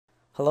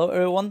Hello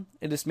everyone,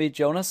 it is me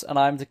Jonas and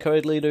I'm the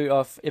current leader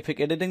of Epic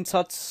Editing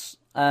Tuts,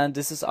 and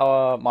this is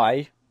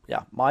my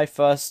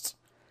first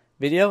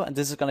video, and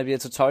this is going to be a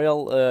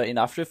tutorial in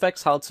After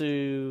Effects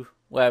where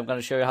I'm going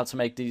to show you how to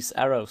make these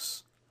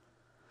arrows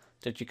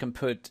that you can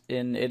put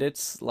in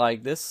edits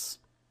like this.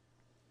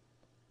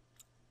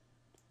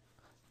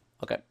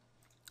 Okay,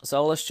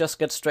 so let's just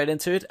get straight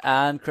into it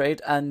and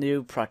create a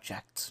new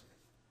project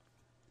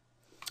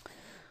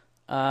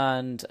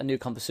and a new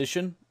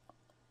composition.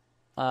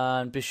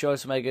 And be sure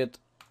to make it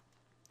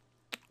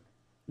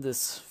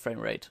this frame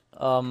rate.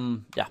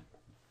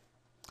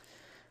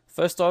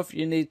 First off,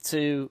 you need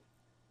to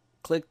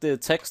click the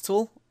text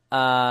tool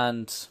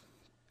and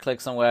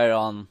click somewhere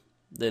on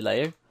the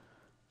layer.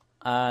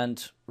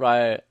 And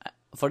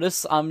for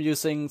this, I'm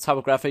using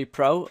Typography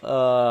Pro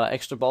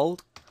extra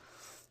bold.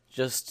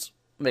 Just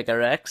make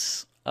a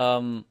X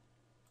and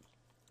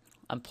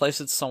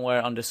place it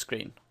somewhere on the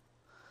screen.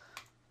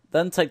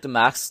 Then take the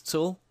mask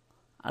tool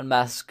and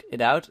mask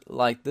it out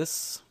like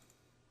this.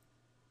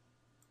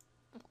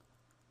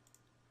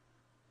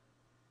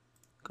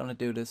 Gonna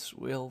do this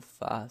real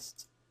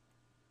fast.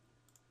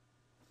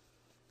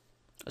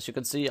 As you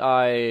can see,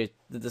 I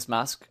did this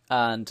mask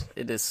and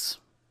it is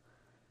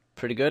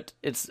pretty good.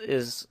 It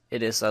is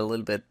a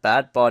little bit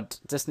bad,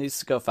 but this needs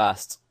to go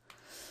fast.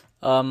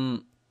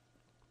 Then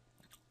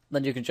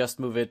you can just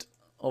move it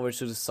over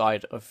to the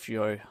side of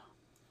your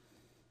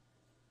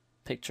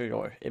picture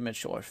or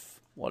image, or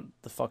what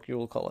the fuck you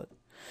will call it.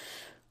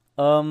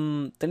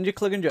 Then you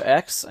click on your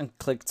X and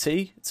click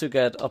T to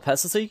get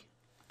opacity,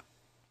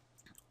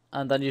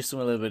 and then you zoom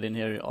a little bit in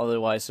here,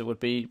 otherwise it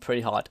would be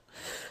pretty hard.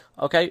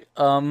 Okay,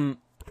 then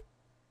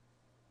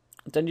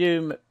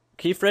you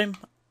keyframe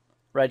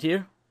right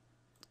here,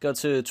 go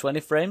to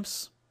 20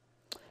 frames,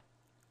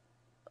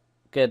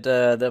 get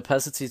the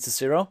opacity to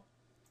 0.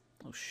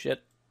 Oh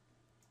shit.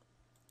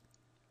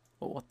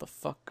 Oh, what the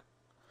fuck?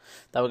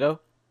 There we go.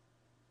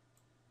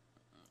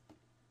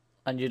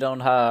 And you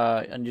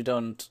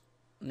don't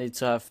need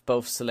to have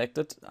both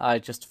selected. I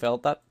just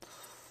failed that.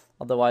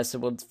 Otherwise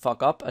it would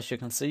fuck up, as you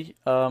can see.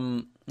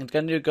 And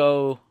then you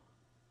go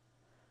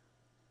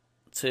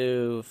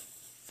to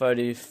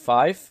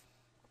 35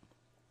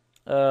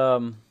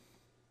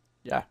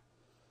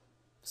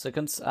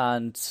 seconds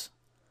and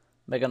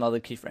make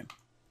another keyframe.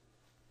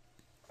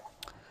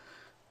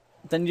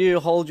 Then you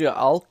hold your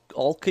Alt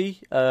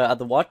key at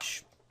the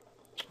watch,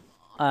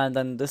 and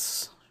then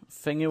this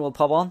thingy will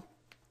pop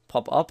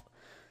up.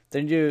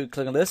 Then you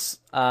click on this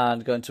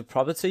and go into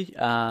property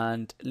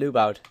and loop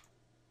out.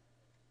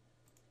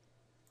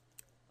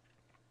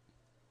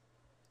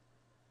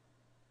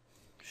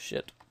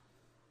 Shit.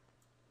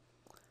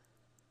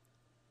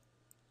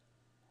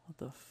 What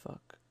the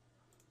fuck?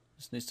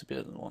 This needs to be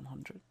at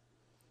 100.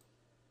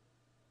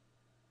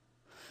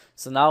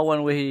 So now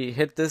when we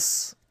hit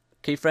this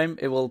keyframe,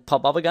 it will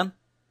pop up again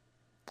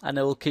and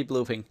it will keep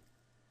looping.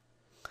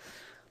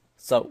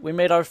 So we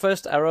made our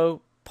first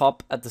arrow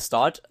pop at the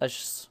start,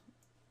 as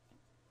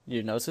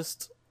you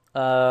noticed.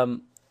 No,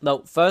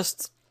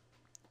 first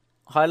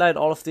highlight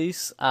all of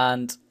these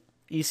and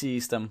easy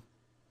ease them.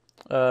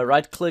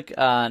 Right click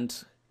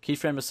and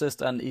keyframe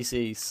assist and easy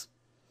ease.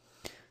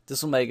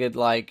 This will make it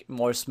like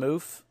more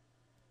smooth.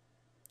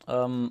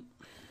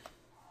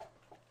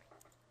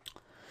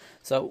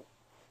 So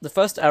the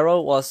first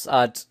arrow was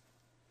at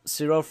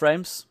 0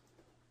 frames.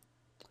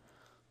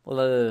 Well,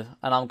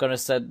 and I'm gonna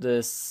set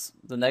the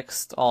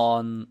next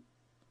arrow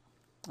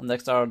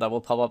that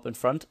will pop up in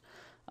front,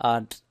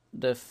 and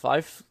the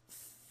 5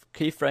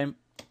 keyframe.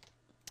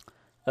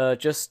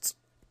 Just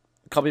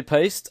copy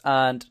paste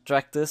and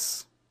drag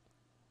this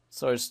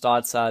so it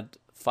starts at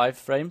 5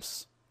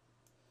 frames,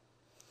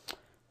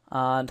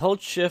 and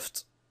hold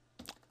shift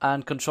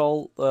and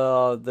control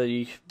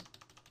the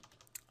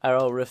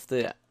arrow with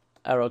the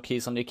arrow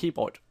keys on your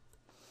keyboard.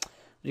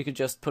 You can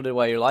just put it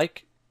where you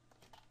like.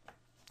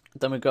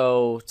 Then we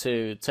go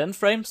to 10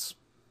 frames,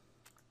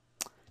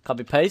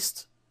 copy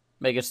paste,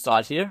 make it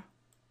start here,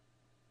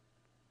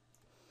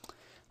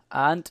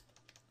 and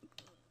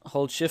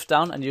hold shift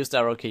down and use the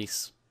arrow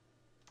keys.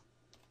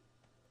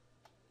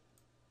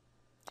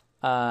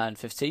 And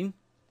 15,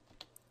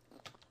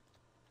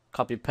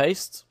 copy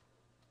paste,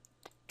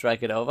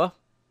 drag it over,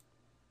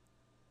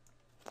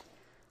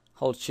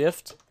 hold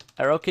shift,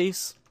 arrow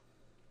keys.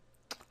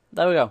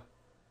 There we go.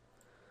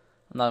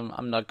 And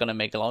I'm not gonna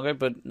make it longer,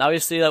 but now you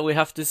see that we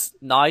have this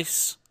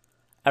nice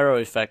arrow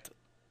effect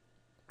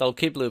that'll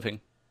keep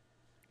looping.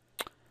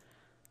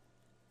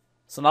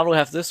 So now that we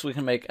have this, we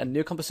can make a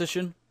new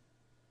composition.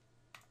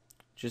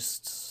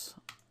 Just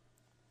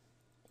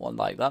one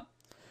like that.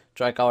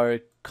 Drag our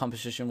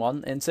composition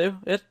 1 into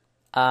it,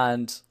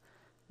 and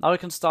now we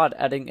can start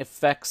adding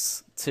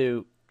effects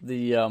to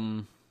the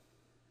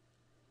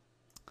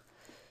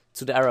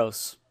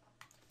arrows.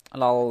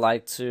 And I'll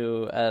like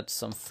to add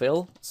some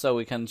fill so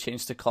we can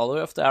change the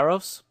color of the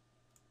arrows.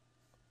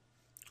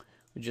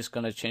 We're just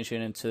gonna change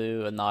it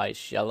into a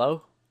nice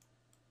yellow.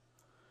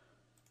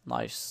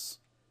 Nice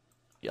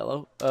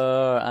yellow.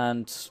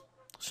 And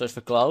search for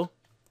glow.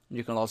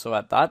 You can also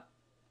add that.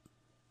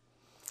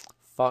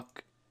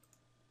 Fuck.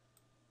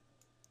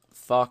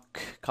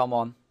 Come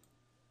on.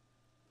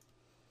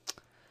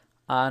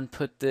 And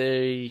put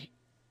the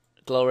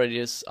glow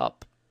radius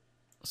up,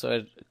 so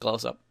it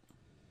glows up.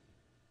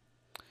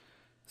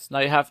 So now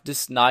you have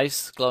this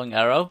nice glowing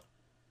arrow.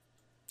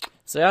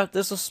 So yeah,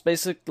 this was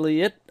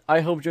basically it.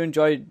 I hope you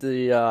enjoyed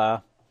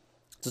the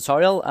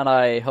tutorial, and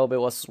I hope it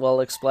was well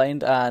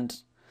explained. And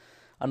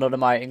I know that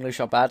my English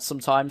are bad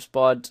sometimes,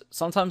 but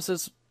sometimes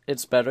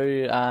it's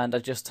better, and I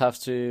just have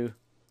to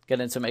get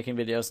into making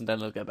videos, and then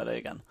it'll get better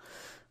again.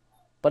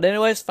 But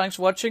anyways, thanks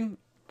for watching.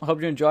 I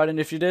hope you enjoyed, and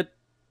if you did,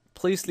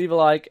 please leave a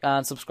like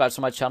and subscribe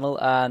to my channel,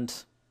 and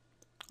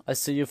I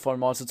see you for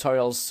more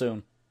tutorials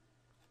soon.